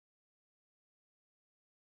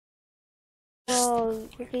Oh,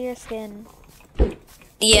 look at your skin.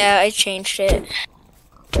 Yeah, I changed it.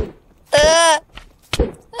 So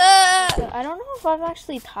I don't know if I've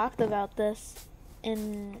actually talked about this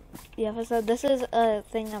in the episode. This is a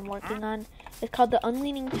thing I'm working on. It's called the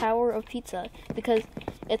Unleaning Tower of Pizza because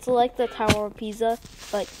it's like the Tower of Pisa,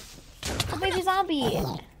 but a baby zombie.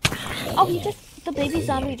 Oh, the baby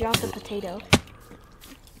zombie dropped a potato.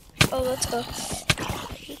 Oh, let's go.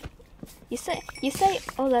 You say,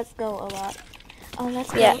 oh, let's go a lot. Oh,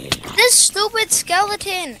 let's go. Yeah. This stupid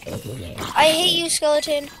skeleton. I hate you,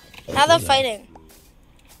 skeleton. Now they're fighting.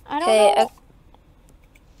 I don't know.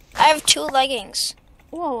 I have 2 leggings.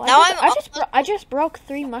 Whoa! Now I just broke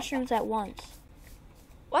 3 mushrooms at once.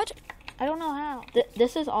 What? I don't know how.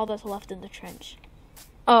 This is all that's left in the trench.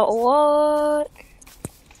 Oh, what?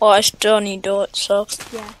 Well, I still need to do it, so.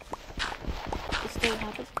 Yeah. It still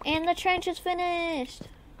happens. And the trench is finished.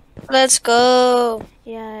 Let's go.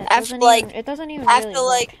 Yeah. It doesn't even after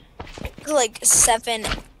really like 7.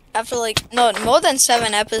 After no, more than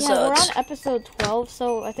 7 episodes. Yeah, we're on episode 12,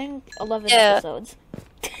 so I think 11 Yeah. episodes.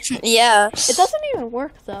 Yeah. It doesn't even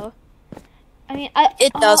work though. I mean,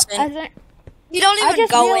 it doesn't. You don't even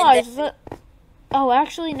go in there. Oh,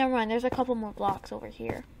 actually, never mind. There's a couple more blocks over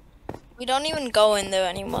here. We don't even go in there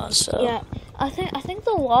anymore. So yeah, I think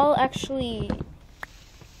the wall actually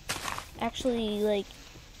like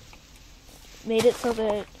made it so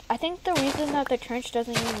that I think the reason that the trench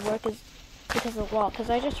doesn't even work is because of the wall. Because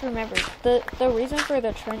I just remembered the reason for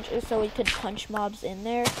the trench is so we could punch mobs in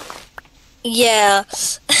there. Yeah,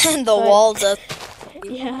 and the wall does.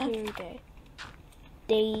 Yeah.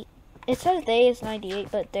 Day. It says day is 98,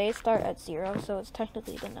 but days start at 0, so it's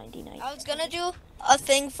technically the 99. I was gonna do a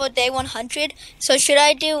thing for day 100. So should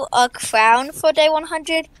I do a crown for day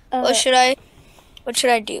 100, or should I? What should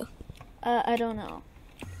I do? I don't know.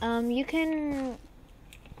 You can.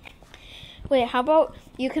 Wait, how about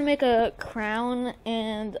you can make a crown,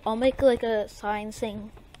 and I'll make like a sign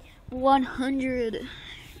saying 100.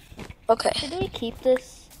 Okay. Should we keep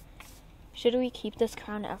this? Should we keep this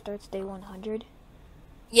crown after it's day 100?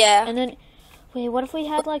 Yeah. And then, wait, what if we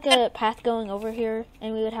had like a path going over here,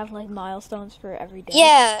 and we would have like milestones for every day?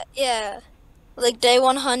 Yeah, yeah. Like day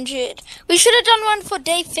 100. We should have done one for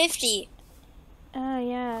day 50.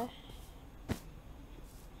 Yeah.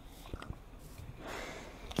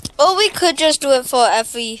 Or we could just do it for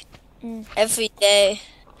every day.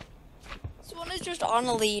 This one is just on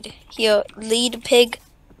a lead. Here, lead pig.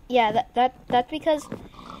 Yeah, that's because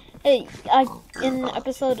in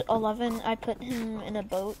episode 11 I put him in a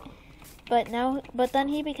boat, but then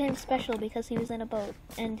he became special because he was in a boat,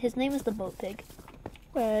 and his name is the boat pig.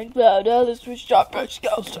 And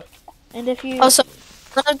if you Also,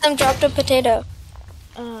 one of them dropped a potato.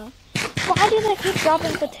 why do they keep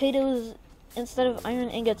dropping potatoes instead of iron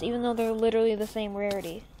ingots, even though they're literally the same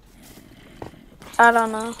rarity? I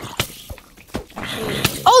don't know.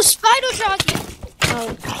 Oh, spider jockey!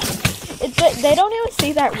 Oh, they don't even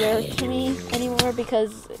see that rare to me anymore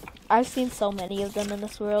because I've seen so many of them in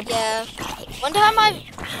this world. Yeah. One time I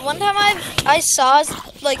saw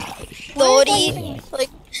like 30 like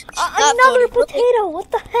another 30, potato. What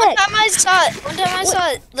the heck? One time I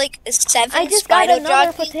saw like 7 I just got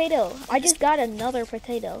another potato. I just got another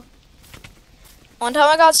potato. One time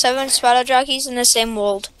I got 7 spider jockeys in the same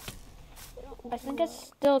world. I think it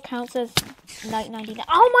still counts as night 99.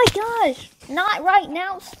 Oh my gosh! Not right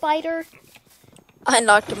now, spider. I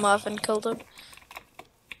knocked him off and killed him.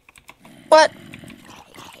 What?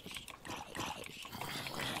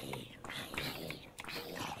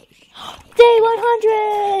 Day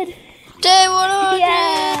 100! Day 100!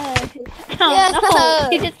 Yeah! Oh, Yeah. no!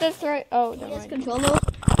 He just destroyed. Oh, never mind. Controller.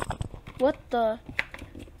 What the?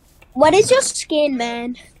 What is your skin,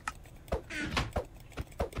 man?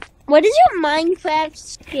 What is your Minecraft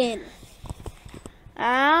skin?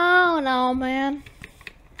 I don't know, man.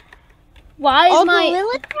 Why is Oh, my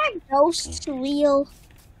Gorilla Ghosts real?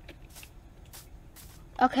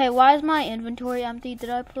 okay? Why is my inventory empty? Did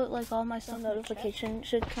I put like all my stuff? Notification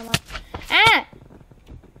should come up. Ah!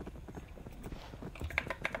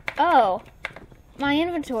 Oh, my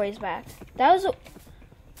inventory's back. That was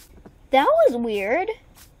weird.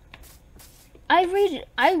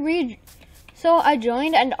 So I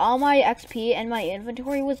joined and all my XP and my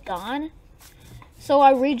inventory was gone. So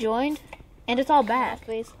I rejoined and it's all back.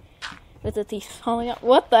 With the teeth falling out.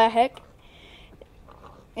 What the heck?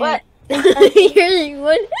 What? What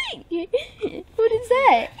is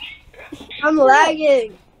that? I'm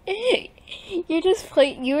lagging. You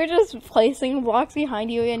were just placing blocks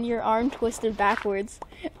behind you and your arm twisted backwards.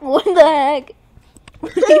 What the heck?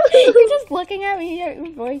 You're just looking at me. Your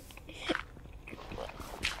voice.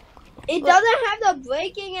 It doesn't have the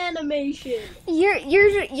breaking animation.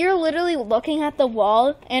 You're literally looking at the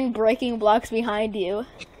wall and breaking blocks behind you.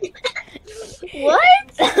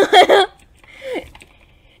 What?